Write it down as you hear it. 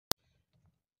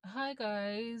Hi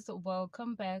guys,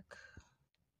 welcome back.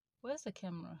 Where's the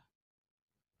camera?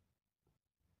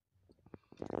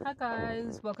 Hi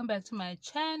guys, welcome back to my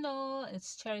channel.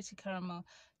 It's Charity Caramel.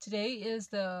 Today is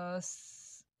the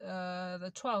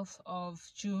 12th of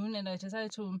June, and I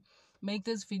decided to make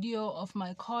this video of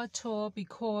my car tour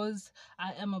because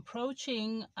I am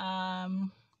approaching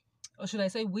or should I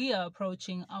say we are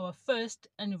approaching our first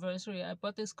anniversary. I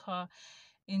bought this car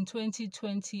in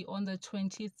 2020 on the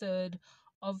 23rd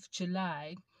of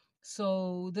July.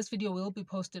 So this video will be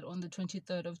posted on the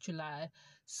 23rd of July.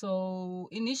 So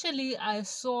initially I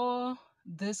saw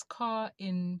this car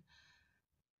in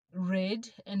red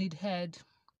and it had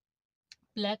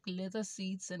black leather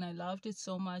seats and I loved it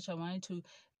so much. I wanted to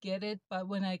get it, but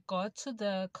when I got to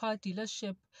the car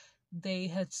dealership, they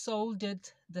had sold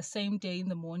it the same day in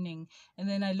the morning. And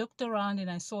then I looked around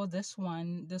and I saw this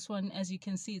one. This one, as you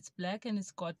can see, it's black and it's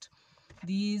got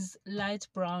these light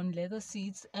brown leather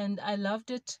seats, and I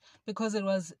loved it because it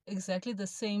was exactly the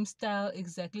same style,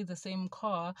 exactly the same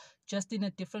car, just in a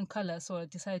different color. So I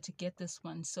decided to get this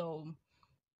one. So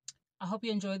I hope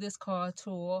you enjoy this car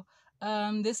tour.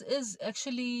 This is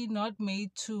actually not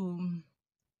made to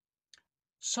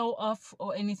show off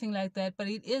or anything like that, but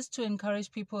it is to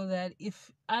encourage people that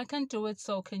if I can do it,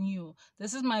 so can you.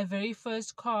 This is my very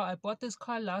first car. I bought this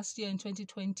car last year in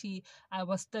 2020. I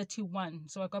was 31,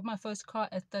 so I got my first car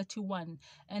at 31,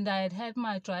 and I had had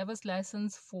my driver's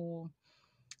license for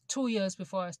 2 years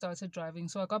before I started driving.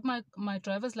 So I got my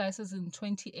driver's license in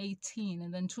 2018,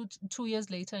 and then two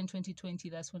years later in 2020,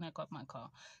 that's when I got my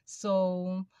car.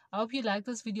 So I hope you like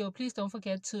this video. Please don't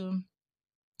forget to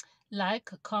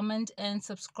like, comment, and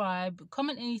subscribe.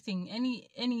 Comment anything,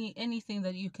 anything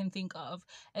that you can think of,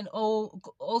 and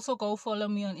also go follow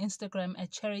me on Instagram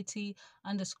at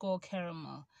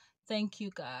charity_caramel. Thank you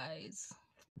guys.